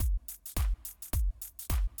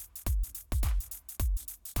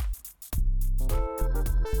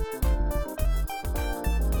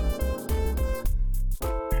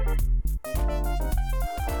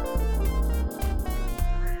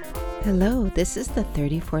Hello, this is the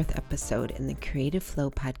 34th episode in the Creative Flow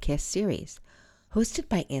podcast series, hosted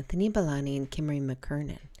by Anthony Bellani and Kimmery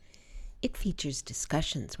McKernan. It features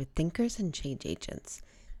discussions with thinkers and change agents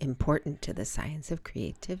important to the science of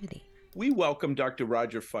creativity. We welcome Dr.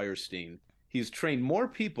 Roger Firestien. He's trained more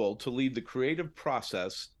people to lead the creative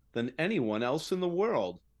process than anyone else in the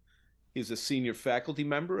world. He's a senior faculty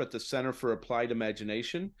member at the Center for Applied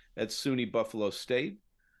Imagination at SUNY Buffalo State,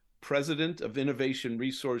 president of Innovation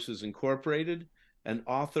Resources Incorporated, and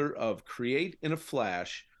author of Create in a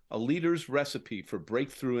Flash, A Leader's Recipe for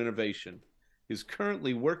Breakthrough Innovation. He's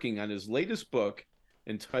currently working on his latest book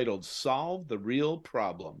entitled Solve the Real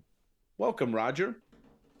Problem. Welcome, Roger.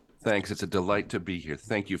 Thanks. It's a delight to be here.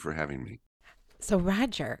 Thank you for having me. So,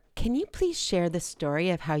 Roger, can you please share the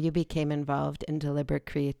story of how you became involved in deliberate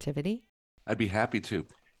creativity? I'd be happy to.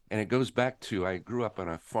 And it goes back to, I grew up on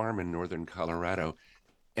a farm in northern Colorado.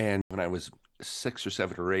 And when I was 6 or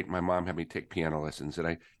 7 or 8, my mom had me take piano lessons. And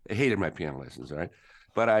I hated my piano lessons, all right?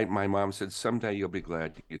 But my mom said, someday you'll be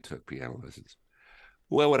glad you took piano lessons.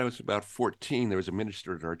 Well, when I was about 14, there was a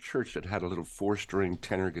minister at our church that had a little 4-string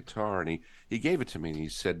tenor guitar, and he gave it to me, and he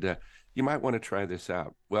said, you might want to try this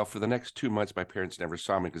out. Well, for the next 2 months, my parents never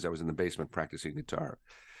saw me because I was in the basement practicing guitar.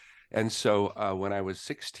 And so when I was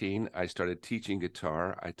 16, I started teaching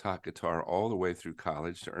guitar. I taught guitar all the way through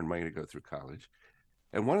college to earn money to go through college.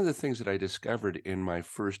 And one of the things that I discovered in my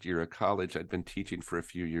first year of college, I'd been teaching for a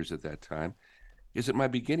few years at that time, is that my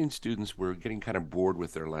beginning students were getting kind of bored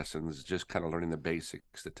with their lessons, just kind of learning the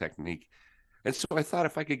basics, the technique. And so I thought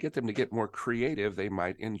if I could get them to get more creative, they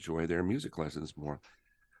might enjoy their music lessons more.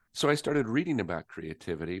 So I started reading about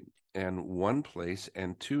creativity, and one place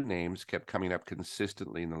and 2 names kept coming up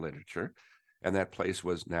consistently in the literature. And that place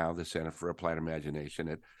was now the Center for Applied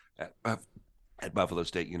Imagination at Buffalo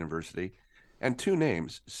State University. And 2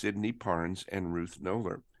 names, Sidney Parnes and Ruth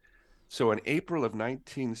Knoller. So in April of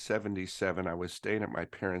 1977, I was staying at my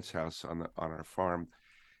parents' house on our farm,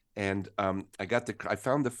 and I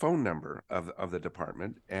found the phone number of the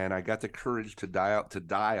department, and I got the courage to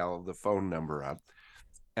dial the phone number up,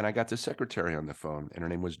 and I got the secretary on the phone, and her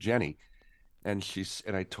name was Jenny, and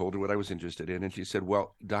I told her what I was interested in, and she said,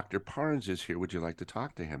 "Well, Dr. Parnes is here. Would you like to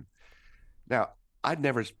talk to him?" Now, I'd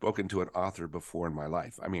never spoken to an author before in my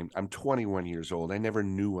life. I mean, I'm 21 years old. I never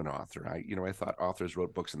knew an author. I thought authors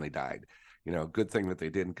wrote books and they died. Good thing that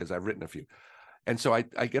they didn't, because I've written a few. And so I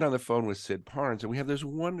get on the phone with Sid Parnes, and we have this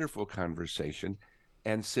wonderful conversation.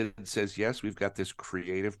 And Sid says, yes, we've got this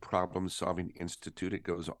Creative Problem Solving Institute. It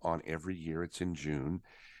goes on every year. It's in June.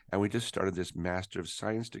 And we just started this Master of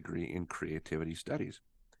Science degree in Creativity Studies.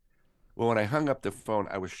 Well, when I hung up the phone,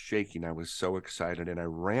 I was shaking. I was so excited. And I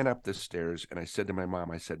ran up the stairs and I said to my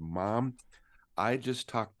mom, I said, Mom, I just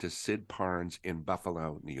talked to Sid Parnes in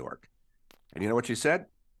Buffalo, New York. And you know what she said?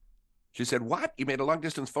 She said, what? You made a long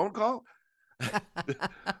distance phone call?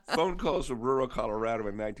 Phone calls from rural Colorado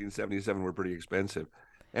in 1977 were pretty expensive.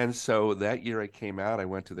 And so that year I came out, I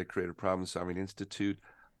went to the Creative Problem Solving Institute.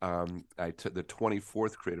 I took the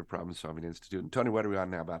 24th Creative Problem Solving Institute. And Tony, what are we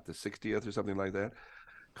on now? About the 60th or something like that?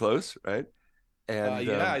 Close, right? And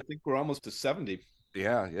I think we're almost to 70.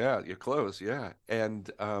 Yeah, you're close. Yeah. And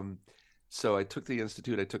so I took the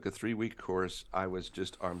Institute. I took a 3-week course. I was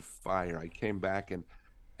just on fire. I came back and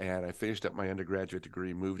I finished up my undergraduate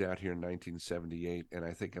degree, moved out here in 1978. And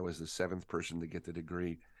I think I was the 7th person to get the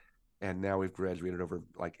degree. And now we've graduated over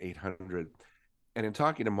like 800. And in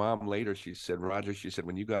talking to Mom later, she said, Roger, she said,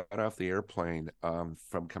 when you got off the airplane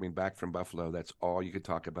from coming back from Buffalo, that's all you could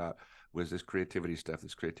talk about was this creativity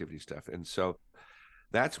stuff. And so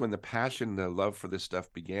that's when the passion, the love for this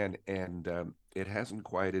stuff began, and it hasn't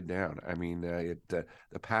quieted down. I mean, the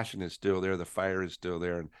passion is still there, the fire is still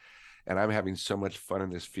there, and I'm having so much fun in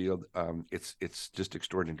this field. It's just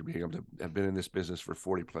extraordinary to be able to have been in this business for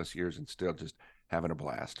 40 plus years and still just having a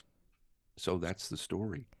blast. So that's the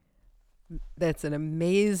story. That's an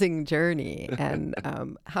amazing journey. And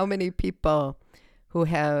how many people who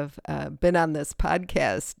have been on this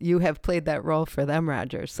podcast, you have played that role for them,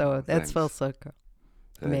 Roger. So that's full circle.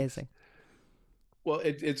 Amazing. Well,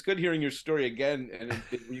 it's good hearing your story again. And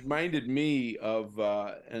it reminded me of,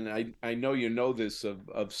 and I know you know this,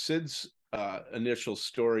 of Sid's initial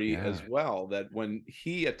story as well, that when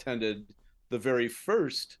he attended the very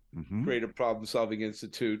first Creative Problem Solving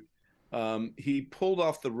Institute, he pulled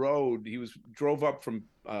off the road. He drove up from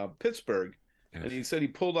Pittsburgh, and he said he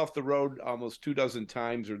pulled off the road almost 24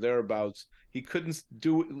 times or thereabouts. He couldn't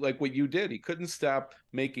do like what you did. He couldn't stop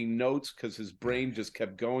making notes because his brain just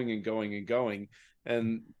kept going and going and going.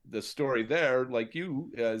 And the story there, like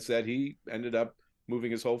you, is that he ended up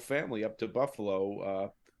moving his whole family up to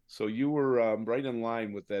Buffalo So you were right in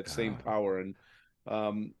line with that same power.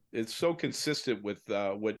 And it's so consistent with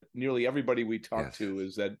what nearly everybody we talk to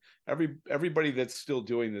is that everybody that's still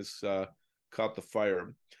doing this caught the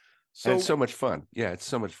fire. So, and it's so much fun. Yeah, it's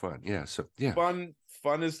so much fun. Yeah. So yeah.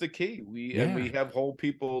 Fun is the key. We have whole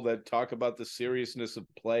people that talk about the seriousness of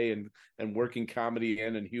play and working comedy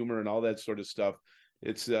in and humor and all that sort of stuff.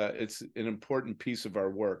 It's an important piece of our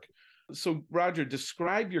work. So Roger,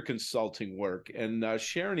 describe your consulting work and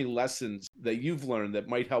share any lessons that you've learned that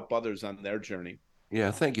might help others on their journey.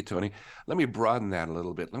 Yeah, thank you, Tony. Let me broaden that a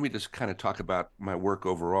little bit. Let me just kind of talk about my work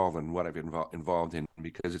overall and what I've involved in,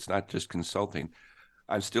 because it's not just consulting.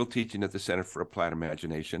 I'm still teaching at the Center for Applied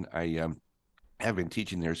Imagination. I have been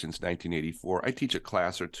teaching there since 1984. I teach a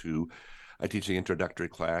class or two. I teach the introductory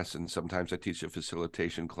class, and sometimes I teach a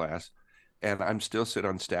facilitation class. And I'm still sit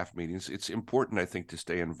on staff meetings. It's important, I think, to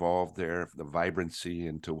stay involved there, the vibrancy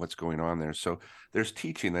into what's going on there. So there's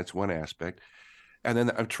teaching. That's one aspect. And then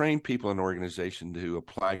I've trained people in an organization to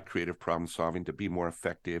apply creative problem solving, to be more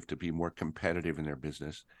effective, to be more competitive in their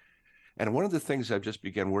business. And one of the things I've just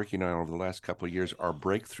begun working on over the last couple of years are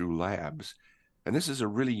breakthrough labs. And this is a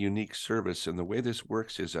really unique service. And the way this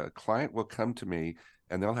works is a client will come to me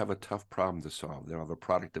and they'll have a tough problem to solve. They'll have a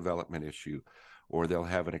product development issue, or they'll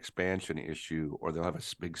have an expansion issue, or they'll have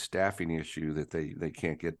a big staffing issue that they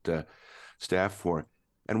can't get staff for.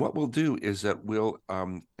 And what we'll do is that we'll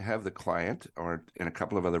have the client and a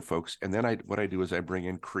couple of other folks. And then what I do is I bring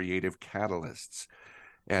in creative catalysts.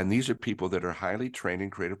 And these are people that are highly trained in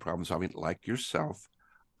creative problem solving, like yourself,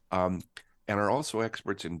 and are also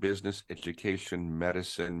experts in business, education,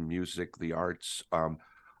 medicine, music, the arts,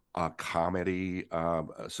 comedy,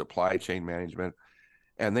 supply chain management.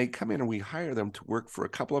 And they come in and we hire them to work for a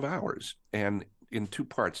couple of hours. And in two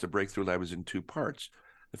parts, the breakthrough lab is in two parts.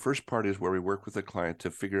 The first part is where we work with the client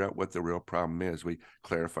to figure out what the real problem is. We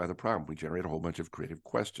clarify the problem. We generate a whole bunch of creative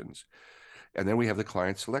questions. And then we have the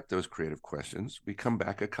client select those creative questions. We come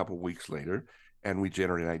back a couple of weeks later and we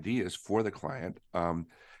generate ideas for the client. And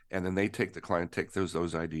then the client take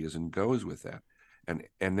those ideas and goes with that.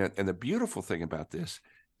 And the beautiful thing about this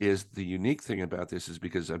is, the unique thing about this is,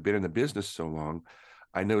 because I've been in the business so long,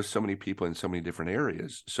 I know so many people in so many different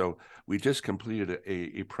areas. So we just completed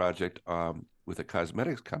a project with a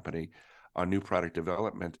cosmetics company on new product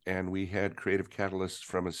development. And we had creative catalysts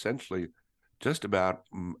from essentially just about,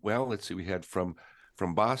 well, let's see, we had from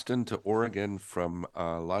Boston to Oregon, from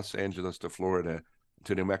Los Angeles to Florida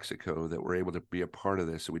to New Mexico, that were able to be a part of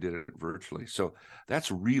this. So we did it virtually. So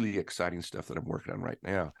that's really exciting stuff that I'm working on right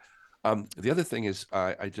now. The other thing is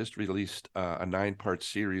I just released a 9-part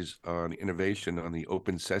series on innovation on the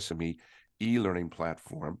Open Sesame e-learning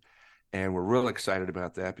platform. And we're real excited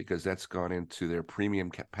about that because that's gone into their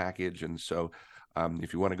premium package. And so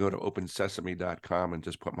if you want to go to opensesame.com and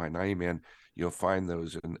just put my name in, you'll find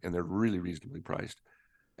those, and they're really reasonably priced.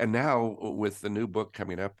 And now with the new book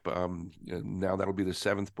coming up, now that'll be the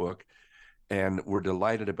 7th book. And we're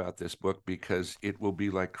delighted about this book because it will be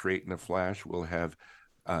like creating a flash. We'll have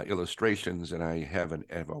illustrations, and I have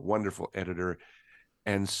a wonderful editor.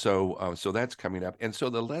 And so that's coming up. And so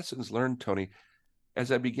the lessons learned, Tony, as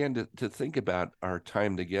I began to think about our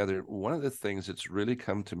time together, one of the things that's really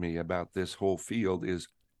come to me about this whole field is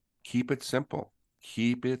keep it simple.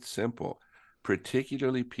 Keep it simple,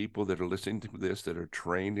 particularly people that are listening to this that are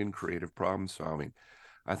trained in creative problem solving.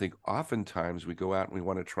 I think oftentimes we go out and we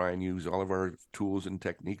want to try and use all of our tools and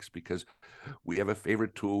techniques because we have a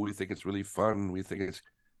favorite tool. We think it's really fun. We think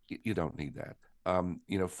you don't need that.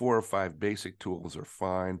 4 or 5 basic tools are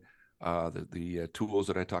fine. The tools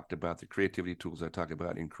that I talked about, the creativity tools I talked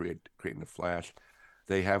about in creating a flash,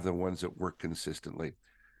 they have the ones that work consistently,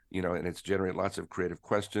 and it's generate lots of creative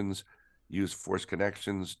questions, use force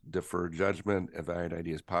connections, defer judgment, evaluate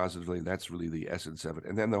ideas positively. That's really the essence of it.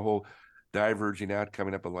 And then the whole diverging out,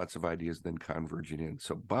 coming up with lots of ideas, then converging in.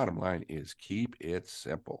 So bottom line is keep it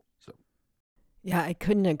simple. So yeah, I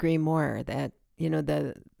couldn't agree more that,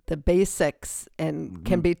 the basics and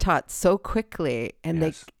can be taught so quickly, and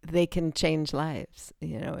yes, they can change lives.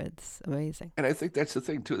 It's amazing. And I think that's the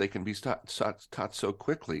thing too. They can be taught so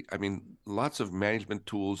quickly. I mean, lots of management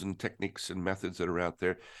tools and techniques and methods that are out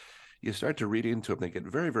there. You start to read into them, they get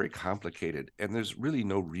very, very complicated, and there's really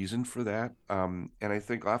no reason for that. And I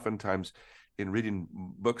think oftentimes in reading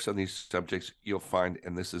books on these subjects, you'll find,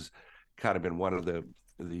 and this has kind of been one of the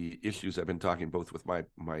issues I've been talking both with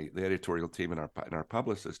the editorial team and our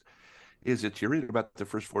publicist, is that you read about the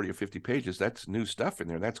first 40 or 50 pages, that's new stuff in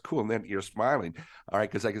there, that's cool, and then you're smiling, all right,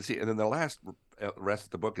 because I can see, and then the rest of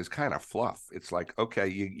the book is kind of fluff. It's like, okay,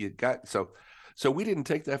 you got, so we didn't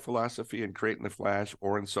take that philosophy in creating the flash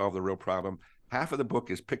or in solve the real problem. Half of the book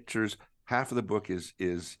is pictures. Half of the book is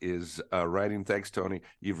writing. Thanks, Tony.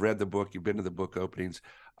 You've read the book. You've been to the book openings.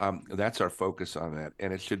 That's our focus on that,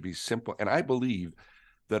 and it should be simple. And I believe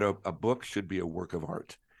that a book should be a work of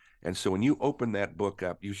art. And so when you open that book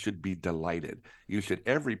up, you should be delighted.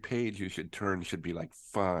 Every page you should turn should be like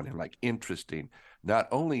fun and like interesting, not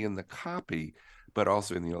only in the copy, but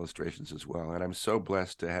also in the illustrations as well. And I'm so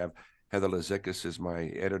blessed to have Heather Lazikis as my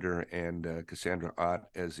editor and Cassandra Ott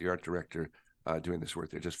as the art director doing this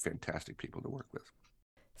work. They're just fantastic people to work with.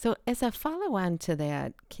 So, as a follow on to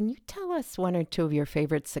that, can you tell us one or two of your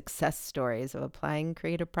favorite success stories of applying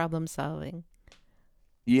creative problem solving?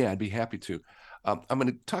 Yeah, I'd be happy to. I'm going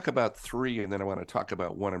to talk about three, and then I want to talk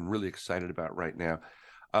about one I'm really excited about right now.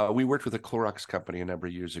 We worked with a Clorox company a number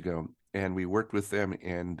of years ago, and we worked with them,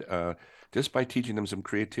 and just by teaching them some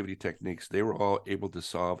creativity techniques, they were all able to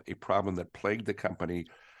solve a problem that plagued the company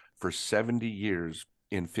for 70 years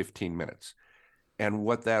in 15 minutes. And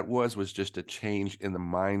what that was just a change in the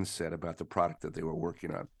mindset about the product that they were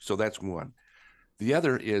working on. So that's one. The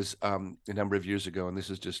other is a number of years ago, and this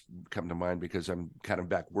has just come to mind because I'm kind of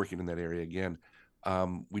back working in that area again.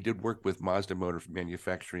 We did work with Mazda Motor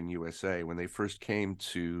Manufacturing USA when they first came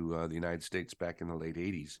to the United States back in the late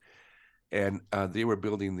 80s. And they were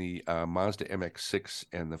building the Mazda MX-6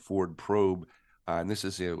 and the Ford Probe. And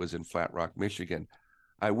it was in Flat Rock, Michigan.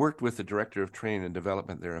 I worked with the director of training and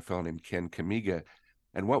development there, a fellow named Ken Kamiga.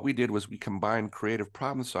 And what we did was we combined creative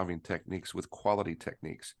problem-solving techniques with quality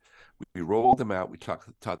techniques. We rolled them out. We taught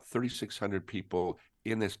 3,600 people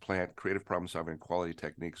in this plant creative problem-solving and quality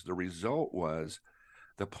techniques. The result was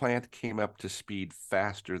the plant came up to speed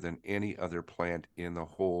faster than any other plant in the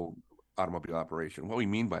whole automobile operation. What we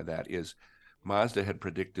mean by that is Mazda had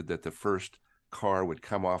predicted that the first car would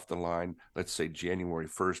come off the line, let's say January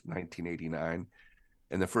 1st, 1989.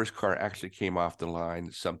 And the first car actually came off the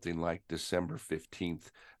line something like December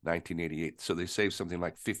 15th, 1988. So they saved something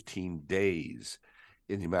like 15 days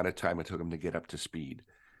in the amount of time it took them to get up to speed.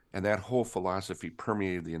 And that whole philosophy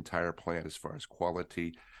permeated the entire plant as far as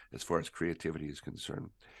quality, as far as creativity is concerned.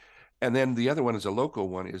 And then the other one is a local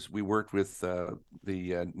one, is we worked with the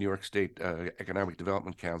New York State Economic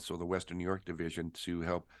Development Council, the Western New York Division, to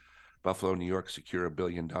help Buffalo, New York secure $1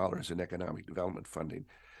 billion in economic development funding.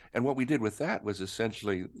 And what we did with that was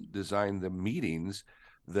essentially design the meetings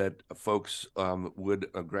that folks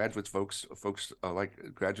graduates, folks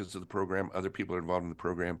like graduates of the program, other people involved in the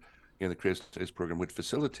program, in the Creative Studies program, would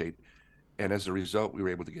facilitate. And as a result, we were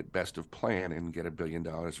able to get best of plan and get $1 billion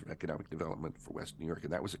for economic development for West New York.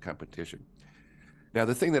 And that was a competition. Now,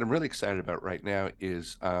 the thing that I'm really excited about right now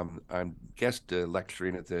is I'm guest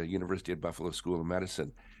lecturing at the University of Buffalo School of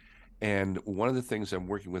Medicine. And one of the things I'm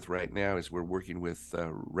working with right now is we're working with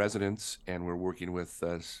residents, and we're working with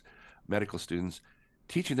medical students,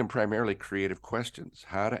 teaching them primarily creative questions,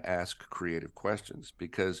 how to ask creative questions,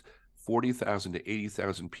 because 40,000 to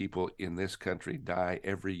 80,000 people in this country die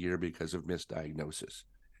every year because of misdiagnosis.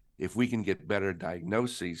 If we can get better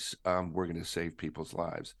diagnoses, we're going to save people's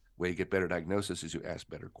lives. The way you get better diagnosis is you ask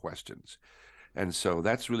better questions. And so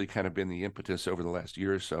that's really kind of been the impetus over the last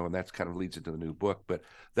year or so, and that's kind of leads into the new book. But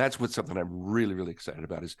that's what's something I'm really, really excited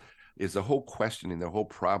about is the whole questioning, the whole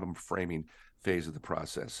problem framing phase of the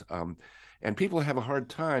process. And people have a hard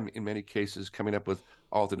time in many cases coming up with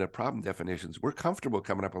alternate problem definitions. We're comfortable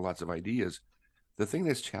coming up with lots of ideas. The thing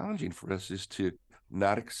that's challenging for us is to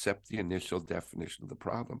not accept the initial definition of the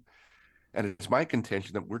problem. And it's my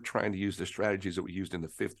contention that we're trying to use the strategies that we used in the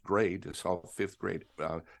fifth grade to solve fifth grade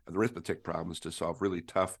arithmetic problems, to solve really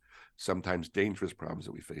tough, sometimes dangerous problems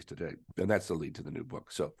that we face today. And that's the lead to the new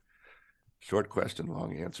book. So short question,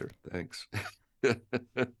 long answer. Thanks.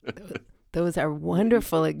 Those are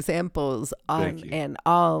wonderful examples and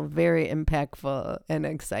all very impactful and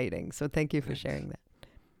exciting. So thank you for sharing that.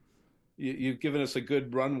 You've given us a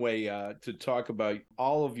good runway to talk about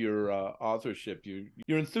all of your authorship.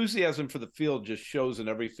 Your enthusiasm for the field just shows in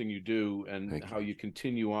everything you do, and how you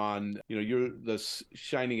continue on. You're the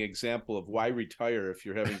shining example of why retire if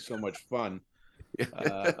you're having so much fun.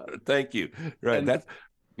 Thank you. Right.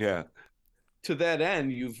 To that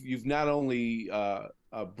end, you've not only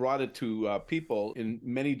brought it to people in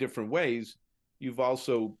many different ways, you've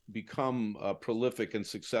also become a prolific and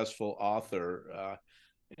successful author.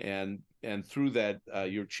 And through that,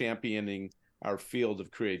 you're championing our field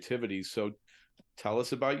of creativity. So tell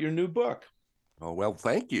us about your new book. Oh, well,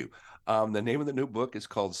 thank you. The name of the new book is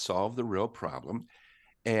called Solve the Real Problem.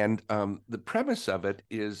 And the premise of it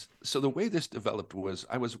is, so the way this developed was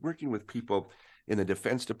I was working with people in the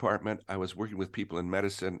Defense Department. I was working with people in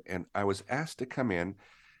medicine, and I was asked to come in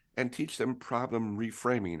and teach them problem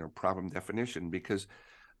reframing or problem definition, because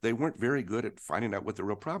they weren't very good at finding out what the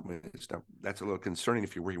real problem is. Now, that's a little concerning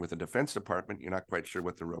if you're working with the Defense Department. You're not quite sure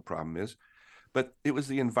what the real problem is. But it was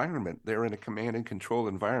the environment. They're in a command and control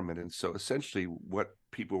environment. And so essentially what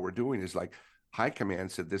people were doing is like high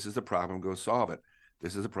command said, this is the problem, go solve it.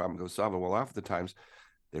 This is the problem, go solve it. Well, often the times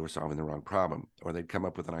they were solving the wrong problem, or they'd come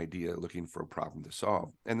up with an idea looking for a problem to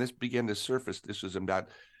solve. And this began to surface. This was about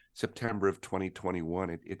September of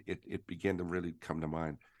 2021. It began to really come to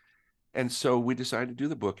mind. And so we decided to do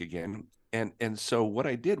the book again. And so what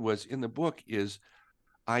I did was in the book is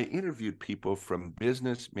I interviewed people from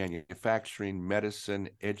business, manufacturing, medicine,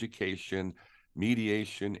 education,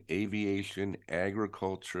 mediation, aviation,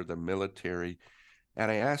 agriculture, the military.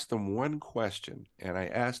 And I asked them one question. And I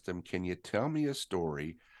asked them, can you tell me a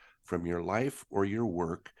story from your life or your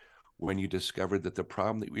work when you discovered that the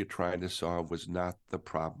problem that we were trying to solve was not the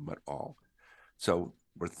problem at all? So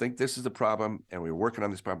we think this is the problem and we're working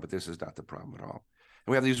on this problem, but this is not the problem at all.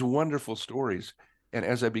 And we have these wonderful stories. And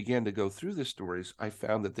as I began to go through the stories, I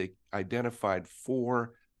found that they identified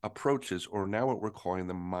 4 approaches, or now what we're calling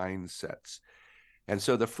them mindsets. And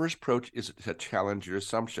so the first approach is to challenge your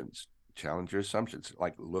assumptions. Challenge your assumptions,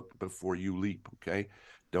 like look before you leap, okay?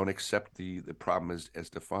 Don't accept the problem as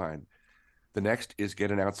defined. The next is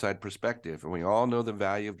get an outside perspective. And we all know the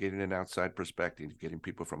value of getting an outside perspective, getting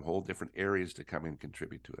people from whole different areas to come and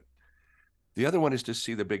contribute to it. The other one is to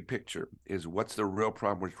see the big picture, is what's the real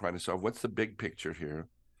problem we're trying to solve? What's the big picture here?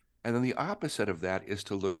 And then the opposite of that is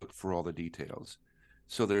to look for all the details.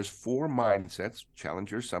 So there's 4 mindsets: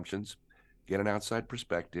 challenge your assumptions, get an outside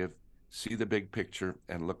perspective, see the big picture,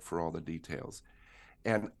 and look for all the details.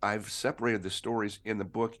 And I've separated the stories in the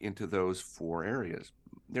book into those 4 areas.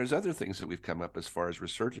 There's other things that we've come up as far as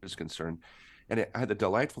research is concerned. And I had the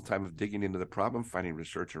delightful time of digging into the problem finding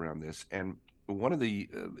research around this. And one of the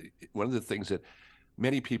things that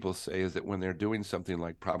many people say is that when they're doing something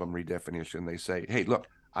like problem redefinition, they say, hey, look,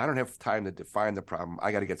 I don't have time to define the problem.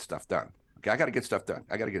 I got to get stuff done. Okay, I got to get stuff done.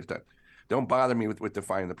 I got to get it done. Don't bother me with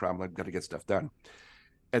defining the problem. I've got to get stuff done.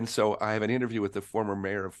 And so I have an interview with the former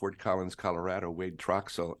mayor of Fort Collins, Colorado, Wade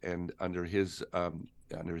Troxel, and under his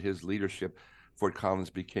leadership, Fort Collins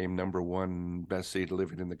became #1 best city to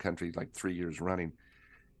live in the country, like 3 years running.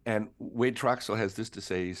 And Wade Troxel has this to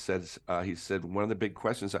say. He said, one of the big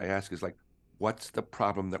questions I ask is like, what's the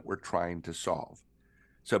problem that we're trying to solve?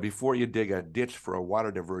 So before you dig a ditch for a water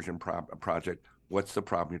diversion project, what's the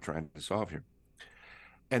problem you're trying to solve here?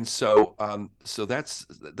 And so, that's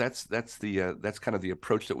kind of the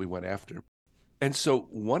approach that we went after. And so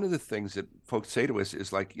one of the things that folks say to us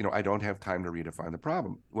is like, I don't have time to redefine the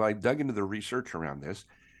problem. Well, I dug into the research around this,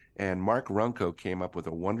 and Mark Runco came up with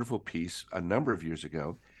a wonderful piece a number of years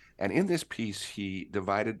ago. And in this piece, he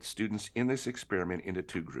divided students in this experiment into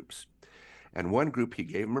 2 groups. And one group, he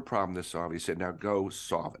gave them a problem to solve. He said, now go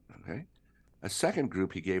solve it, okay? A second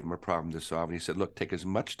group, he gave them a problem to solve. And he said, look, take as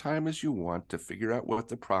much time as you want to figure out what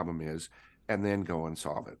the problem is, and then go and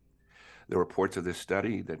solve it. The reports of this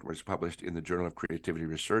study that was published in the Journal of Creativity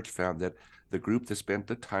Research found that the group that spent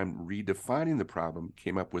the time redefining the problem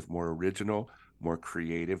came up with more original, more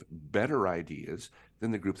creative, better ideas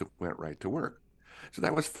than the group that went right to work. So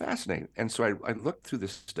that was fascinating. And so I looked through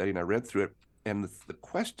this study and I read through it. And the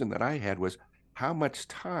question that I had was, how much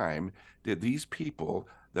time did these people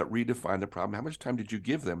that redefined the problem, how much time did you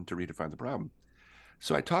give them to redefine the problem?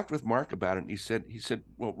 So I talked with Mark about it, and he said,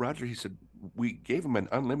 well, Roger, he said, we gave him an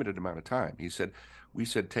unlimited amount of time. We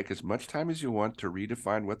said, take as much time as you want to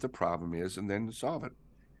redefine what the problem is and then solve it.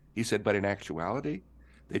 He said, but in actuality,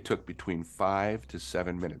 they took between 5 to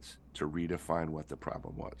 7 minutes to redefine what the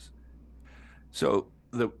problem was. So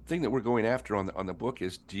the thing that we're going after on the book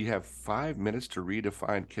is, do you have 5 minutes to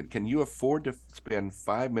redefine? Can you afford to spend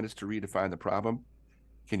 5 minutes to redefine the problem?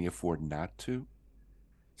 Can you afford not to?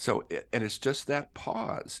 So, and it's just that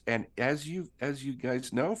pause. And as you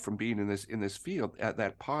guys know from being in this field, at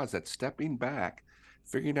that pause, that stepping back,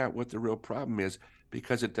 figuring out what the real problem is,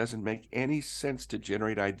 because it doesn't make any sense to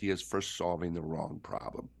generate ideas for solving the wrong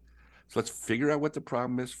problem. So let's figure out what the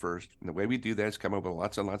problem is first. And the way we do that is come up with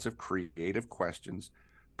lots and lots of creative questions,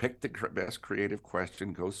 pick the best creative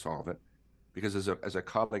question, go solve it. Because as a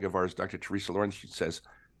colleague of ours, Dr. Teresa Lawrence, she says,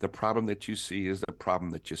 the problem that you see is the problem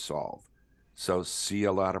that you solve. So see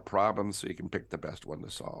a lot of problems so you can pick the best one to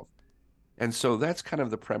solve. And so that's kind of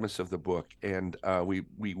the premise of the book. And we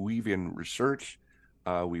weave in research.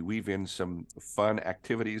 We weave in some fun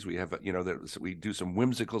activities. We have, we do some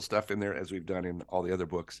whimsical stuff in there, as we've done in all the other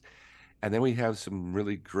books. And then we have some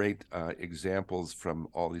really great examples from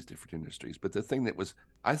all these different industries. But the thing that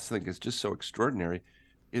I think is just so extraordinary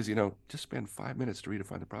is, just spend 5 minutes to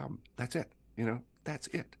redefine the problem. That's it. That's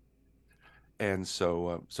it. And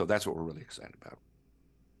so that's what we're really excited about.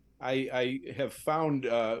 I have found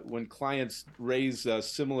when clients raise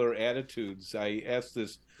similar attitudes, I ask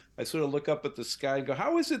this, I sort of look up at the sky and go,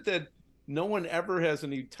 how is it that no one ever has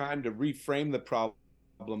any time to reframe the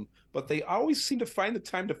problem, but they always seem to find the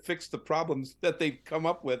time to fix the problems that they've come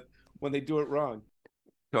up with when they do it wrong?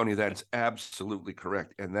 Tony, that's absolutely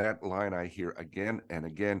correct. And that line I hear again and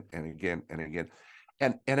again and again and again.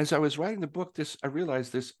 And as I was writing the book, I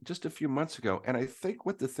realized this just a few months ago. And I think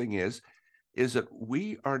what the thing is that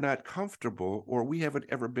we are not comfortable, or we haven't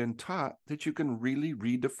ever been taught that you can really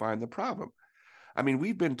redefine the problem. I mean,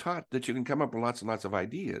 we've been taught that you can come up with lots and lots of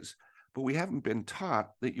ideas, but we haven't been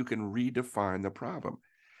taught that you can redefine the problem.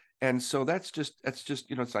 And so that's just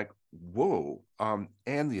it's like, whoa.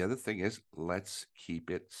 And the other thing is, let's keep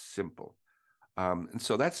it simple. And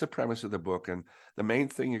so that's the premise of the book. And the main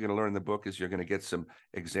thing you're going to learn in the book is you're going to get some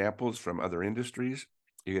examples from other industries.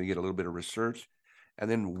 You're going to get a little bit of research. And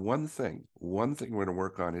then one thing we're going to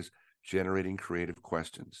work on is generating creative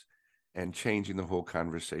questions and changing the whole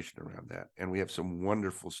conversation around that. And we have some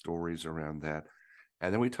wonderful stories around that.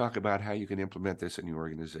 And then we talk about how you can implement this in your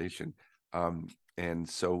organization. And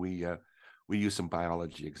so we use some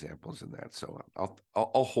biology examples in that. So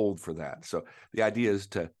I'll hold for that. So the idea is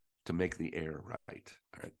to make the air right.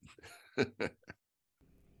 All right.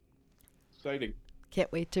 Exciting. Can't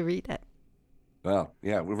wait to read it. Well,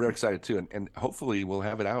 yeah, we're very excited too, and hopefully we'll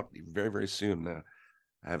have it out very, very soon. I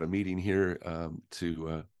have a meeting here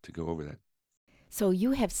to go over that. So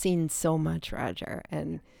you have seen so much, Roger,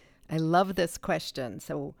 and I love this question.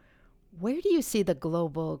 So where do you see the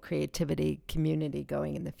global creativity community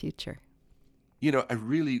going in the future? I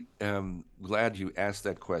really am glad you asked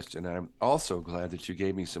that question. I'm also glad that you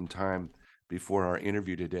gave me some time before our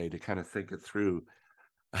interview today to kind of think it through,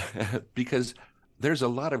 because there's a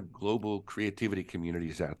lot of global creativity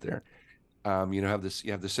communities out there. You have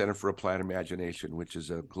the Center for Applied Imagination, which is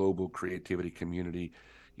a global creativity community,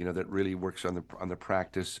 that really works on the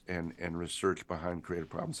practice and research behind creative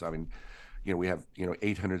problem solving. We have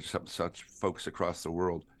 800 such folks across the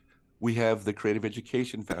world. We have the Creative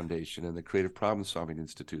Education Foundation and the Creative Problem Solving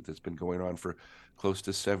Institute that's been going on for close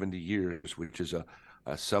to 70 years, which is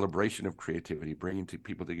a celebration of creativity, bringing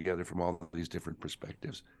people together from all of these different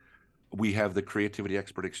perspectives. We have the Creativity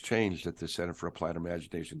Expert Exchange that the Center for Applied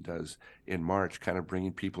Imagination does in March, kind of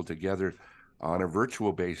bringing people together on a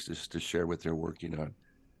virtual basis to share what they're working on.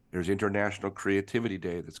 There's International Creativity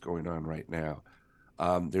Day that's going on right now.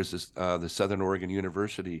 There's the Southern Oregon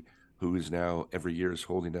University, who is now every year is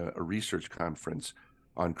holding a research conference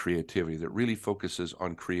on creativity that really focuses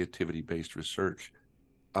on creativity-based research.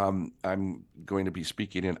 I'm going to be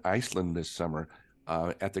speaking in Iceland this summer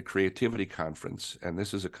at the Creativity Conference, and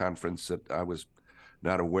this is a conference that I was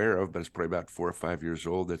not aware of, but it's probably about 4 or 5 years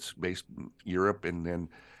old. That's based in Europe and then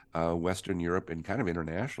Western Europe and kind of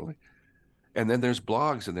internationally. And then there's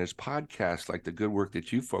blogs and there's podcasts like the good work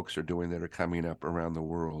that you folks are doing that are coming up around the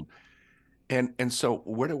world. And so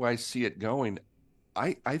where do I see it going?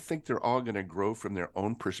 I think they're all going to grow from their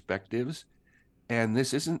own perspectives, and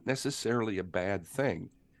this isn't necessarily a bad thing.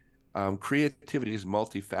 Creativity is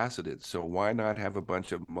multifaceted, so why not have a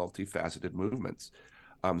bunch of multifaceted movements?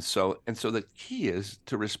 So the key is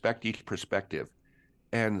to respect each perspective.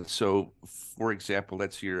 And so, for example,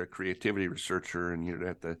 let's say you're a creativity researcher and you're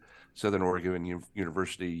at the Southern Oregon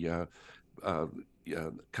University uh,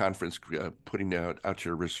 conference putting out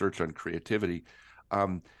your research on creativity.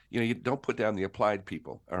 You don't put down the applied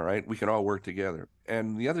people. All right, we can all work together.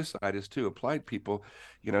 And the other side is too, applied people.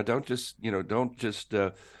 Don't just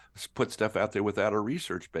put stuff out there without a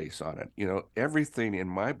research base on it. Everything in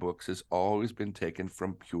my books has always been taken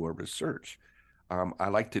from pure research. I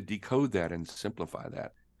like to decode that and simplify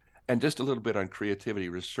that. And just a little bit on creativity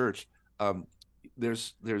research. Um,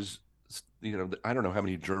 there's I don't know how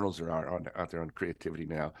many journals there are out there on creativity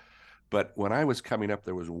now, but when I was coming up,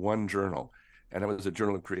 there was one journal, and it was a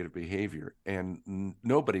journal of creative behavior, and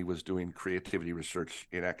nobody was doing creativity research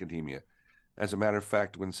in academia. As a matter of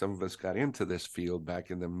fact, when some of us got into this field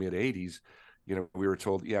back in the mid 80s, we were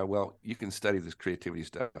told, yeah, well, you can study this creativity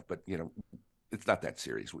stuff, but it's not that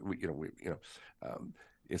serious. Um,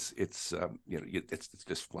 it's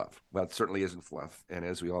just fluff. Well, it certainly isn't fluff, and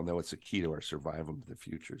as we all know, it's a key to our survival in the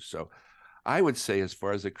future. So, I would say, as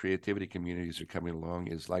far as the creativity communities are coming along,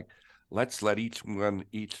 is like, let's let each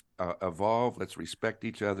evolve. Let's respect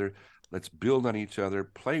each other. Let's build on each other.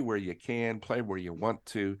 Play where you can. Play where you want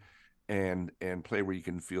to, and play where you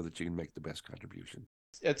can feel that you can make the best contribution.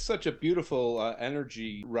 It's such a beautiful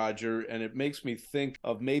energy, Roger, and it makes me think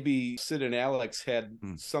of maybe Sid and Alex had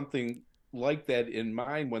something like that in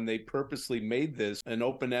mind when they purposely made this an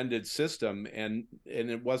open-ended system, and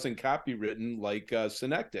it wasn't copywritten like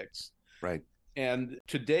Synectics. Right. And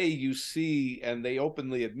today you see, and they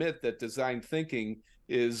openly admit that design thinking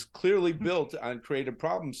is clearly built on creative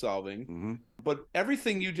problem solving. Mm-hmm. But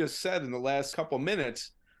everything you just said in the last couple of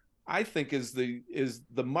minutes, I think is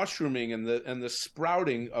the mushrooming and the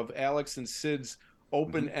sprouting of Alex and Sid's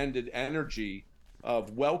open-ended energy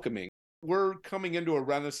of welcoming. We're coming into a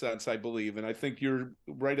renaissance, I believe, and I think you're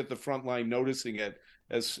right at the front line noticing it,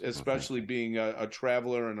 as especially being a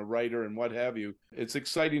traveler and a writer and what have you. It's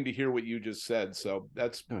exciting to hear what you just said. So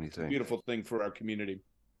that's a beautiful thing for our community.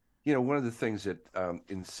 You know, one of the things that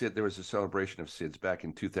in Sid, there was a celebration of Sid's back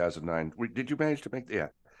in 2009. Did you manage to make? Yeah.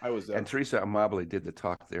 I was there. And Teresa Amabile did the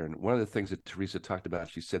talk there. And one of the things that Teresa talked about,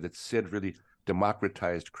 she said that Sid really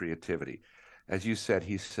democratized creativity. As you said,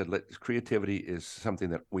 he said, creativity is something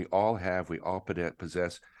that we all have, we all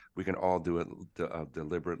possess, we can all do it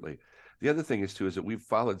deliberately. The other thing is, too, is that we've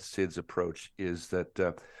followed Sid's approach is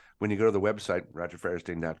that when you go to the website,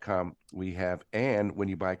 rogerfirestien.com, we have, and when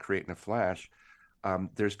you buy Create in a Flash,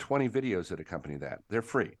 there's 20 videos that accompany that. They're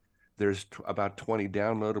free. There's about 20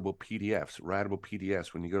 downloadable PDFs, writable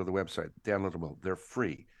PDFs. When you go to the website, downloadable, they're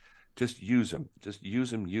free. Just use them. Just use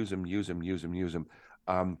them, use them, use them, use them, use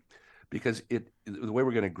them. Because the way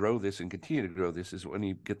we're going to grow this and continue to grow this is when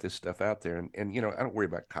you get this stuff out there. And you know, I don't worry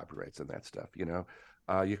about copyrights and that stuff. You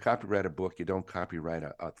know, you copyright a book, you don't copyright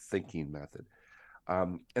a thinking method.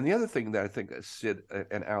 And the other thing that I think Sid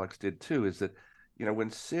and Alex did too is that, you know, when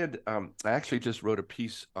Sid, I actually just wrote a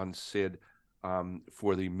piece on Sid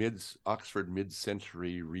for the Oxford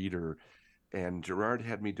Mid-Century Reader, and Gerard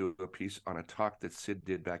had me do a piece on a talk that Sid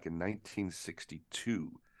did back in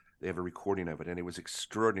 1962. They have a recording of it, and it was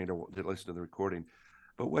extraordinary to listen to the recording.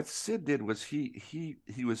 But what Sid did was he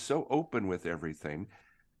was so open with everything,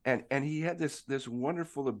 and he had this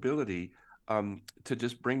wonderful ability to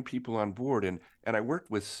just bring people on board. And I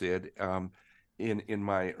worked with Sid in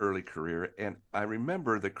my early career, and I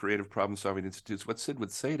remember the Creative Problem Solving Institutes. What Sid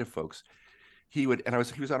would say to folks, he was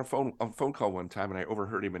on a phone call one time, and I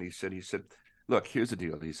overheard him, and he said, "Look, here's the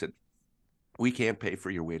deal." He said, "We can't pay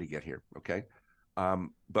for your way to get here, okay?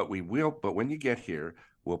 But we will. But when you get here,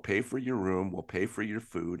 we'll pay for your room, we'll pay for your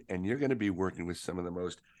food, and you're going to be working with some of the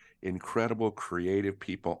most incredible creative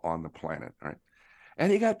people on the planet, right?" And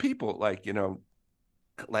he got people like, you know,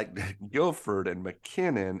 like Guilford and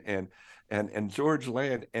McKinnon and George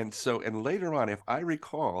Land. And later on, if I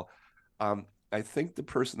recall, I think the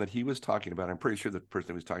person that he was talking about, I'm pretty sure the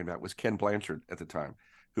person he was talking about was Ken Blanchard at the time,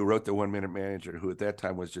 who wrote the 1 Minute Manager, who at that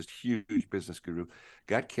time was just huge business guru,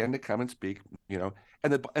 got Ken to come and speak, you know.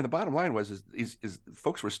 And the bottom line was is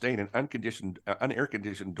folks were staying in unair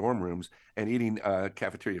conditioned dorm rooms and eating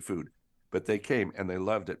cafeteria food, but they came and they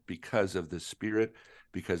loved it because of the spirit,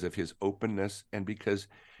 because of his openness, and because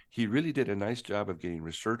he really did a nice job of getting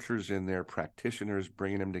researchers in there, practitioners,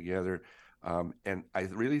 bringing them together. And I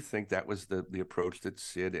really think that was the approach that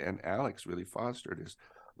Sid and Alex really fostered, is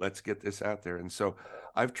let's get this out there. And so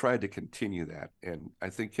I've tried to continue that. And I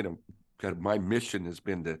think, you know, kind of my mission has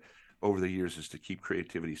been to, over the years, is to keep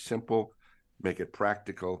creativity simple, make it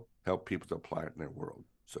practical, help people to apply it in their world.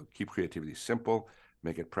 So keep creativity simple,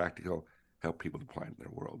 make it practical, help people to apply it in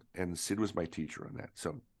their world. And Sid was my teacher on that.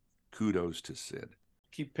 So kudos to Sid.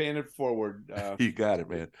 Keep paying it forward. You got it,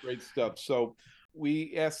 man. Great stuff. So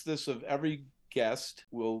we ask this of every guest.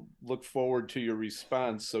 We'll look forward to your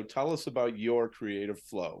response. So tell us about your creative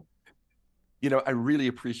flow. You know, I really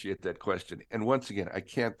appreciate that question. And once again, I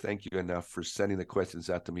can't thank you enough for sending the questions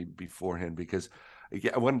out to me beforehand, because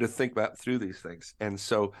I wanted to think about through these things. And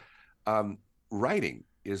so writing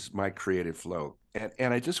is my creative flow.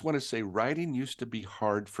 And I just want to say, writing used to be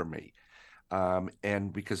hard for me.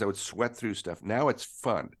 And because I would sweat through stuff. Now it's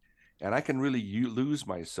fun. And I can really lose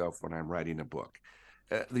myself when I'm writing a book.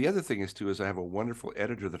 The other thing is, too, is I have a wonderful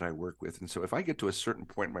editor that I work with. And so if I get to a certain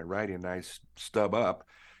point in my writing and I stub up,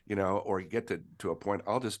 you know, or get to a point,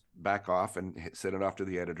 I'll just back off and send it off to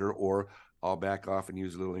the editor, or I'll back off and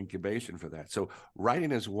use a little incubation for that. So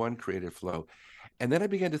writing is one creative flow. And then I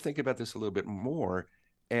began to think about this a little bit more.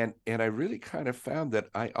 And I really kind of found that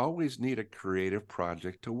I always need a creative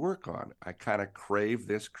project to work on. I kind of crave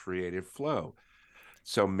this creative flow.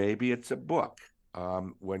 So maybe it's a book.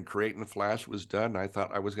 When Create in the Flash was done, I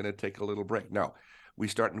thought I was going to take a little break. No, we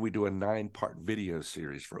do a 9-part video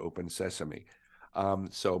series for Open Sesame.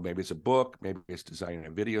 So maybe it's a book, maybe it's designing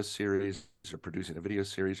a video series or producing a video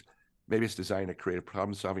series. Maybe it's designing a creative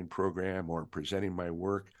problem-solving program or presenting my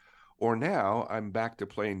work. Or now I'm back to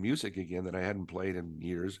playing music again that I hadn't played in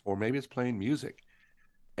years, or maybe it's playing music.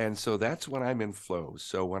 And so that's when I'm in flow.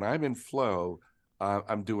 So when I'm in flow,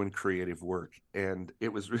 I'm doing creative work. And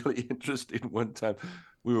it was really interesting. One time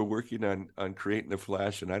we were working on creating the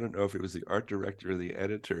Flash, and I don't know if it was the art director or the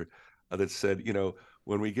editor that said,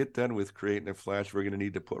 when we get done with creating a Flash, we're going to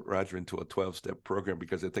need to put Roger into a 12-step program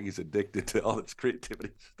because I think he's addicted to all this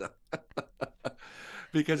creativity stuff.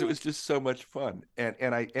 Because it was just so much fun.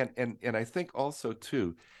 And I think also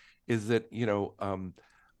too is that,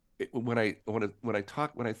 when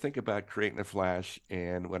I think about creating a Flash,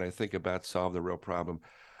 and when I think about solve the real problem,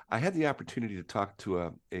 I had the opportunity to talk to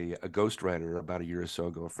a ghostwriter about a year or so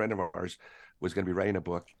ago. A friend of ours was going to be writing a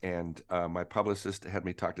book, and my publicist had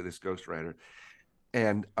me talk to this ghostwriter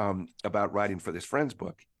and about writing for this friend's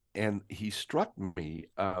book. And he struck me.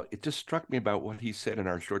 It just struck me about what he said in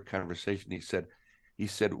our short conversation. He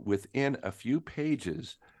said within a few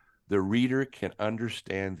pages, the reader can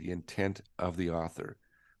understand the intent of the author.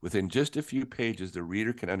 Within just a few pages, the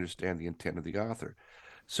reader can understand the intent of the author.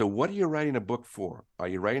 So what are you writing a book for? Are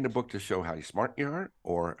you writing a book to show how smart you are,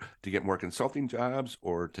 or to get more consulting jobs,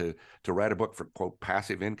 or to write a book for, quote,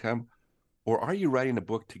 passive income? Or are you writing a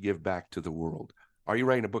book to give back to the world? Are you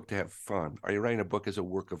writing a book to have fun? Are you writing a book as a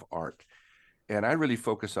work of art? And I really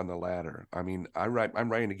focus on the latter. I mean, I'm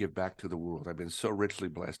writing to give back to the world. I've been so richly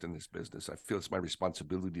blessed in this business. I feel it's my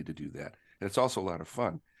responsibility to do that. And it's also a lot of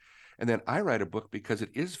fun. And then I write a book because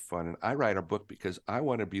it is fun. And I write a book because I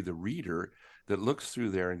want to be the reader that looks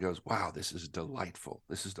through there and goes, wow, this is delightful.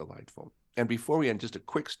 This is delightful. And before we end, just a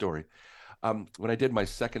quick story. When I did my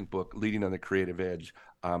second book, Leading on the Creative Edge,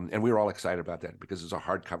 and we were all excited about that because it's a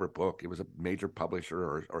hardcover book. It was a major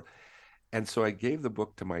publisher, and so I gave the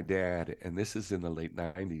book to my dad, and this is in the late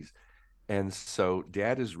 90s. And so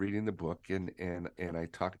Dad is reading the book, and I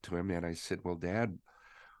talked to him, and I said, well, Dad,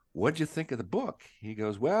 what'd you think of the book? He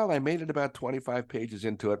goes, well, I made it about 25 pages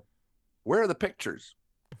into it. Where are the pictures?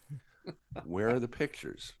 Where are the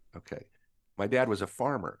pictures? Okay. My dad was a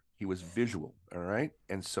farmer. He was visual, all right?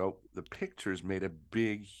 And so the pictures made a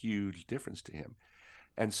big, huge difference to him.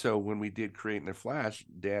 And so when we did Creating a Flash,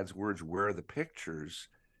 Dad's words, where are the pictures,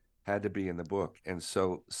 had to be in the book. And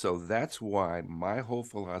so that's why my whole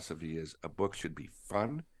philosophy is a book should be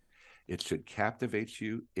fun. It should captivate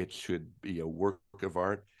you. It should be a work of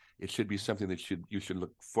art. It should be something that you should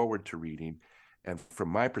look forward to reading. And from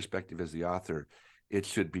my perspective as the author, it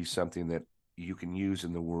should be something that you can use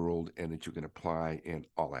in the world and that you can apply in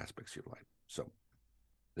all aspects of your life. So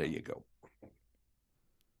there you go.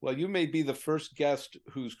 Well, you may be the first guest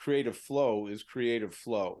whose creative flow is creative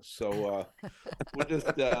flow. So we'll just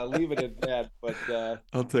leave it at that. But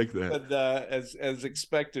I'll take that. But as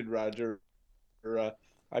expected, Roger,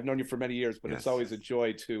 I've known you for many years, but Yes. It's always a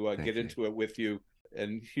joy to get into it with you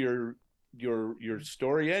and hear your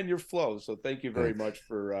story and your flow. So thank you very much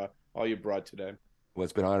for all you brought today. Well,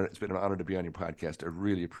 it's been an honor to be on your podcast. I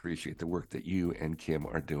really appreciate the work that you and Kim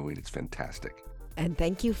are doing. It's fantastic. And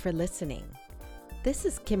thank you for listening. This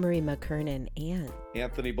is Kimmery McKernan and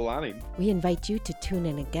Anthony Bellani. We invite you to tune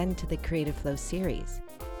in again to the Creative Flow series.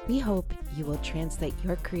 We hope you will translate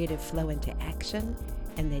your creative flow into action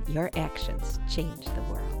and that your actions change the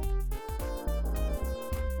world.